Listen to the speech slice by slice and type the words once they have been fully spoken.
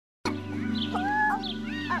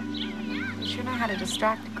sure know how to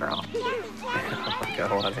distract a girl.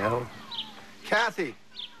 Got a lot of help. Kathy!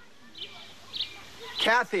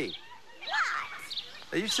 Kathy!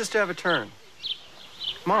 What? Let your sister have a turn.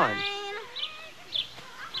 Come on.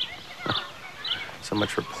 So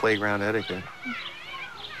much for playground etiquette.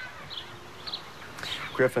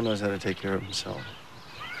 Griffin knows how to take care of himself.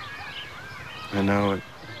 I know it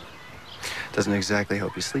doesn't exactly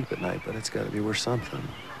help you sleep at night, but it's got to be worth something.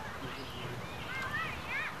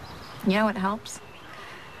 You know what helps?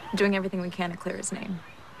 Doing everything we can to clear his name.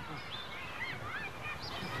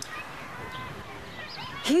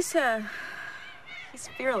 He's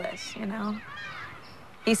fearless, you know?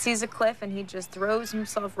 He sees a cliff and he just throws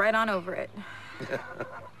himself right on over it.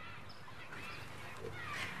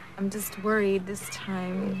 I'm just worried this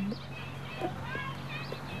time.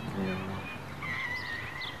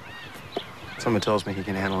 Someone tells me he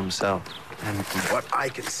can handle himself. And from what I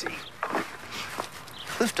can see,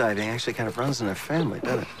 cliff diving actually kind of runs in their family,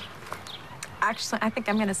 doesn't it? Actually, I think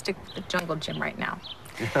I'm gonna stick with the jungle gym right now.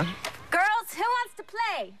 Yeah? Girls, who wants to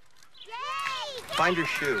play? Yay! Find your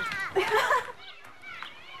shoe.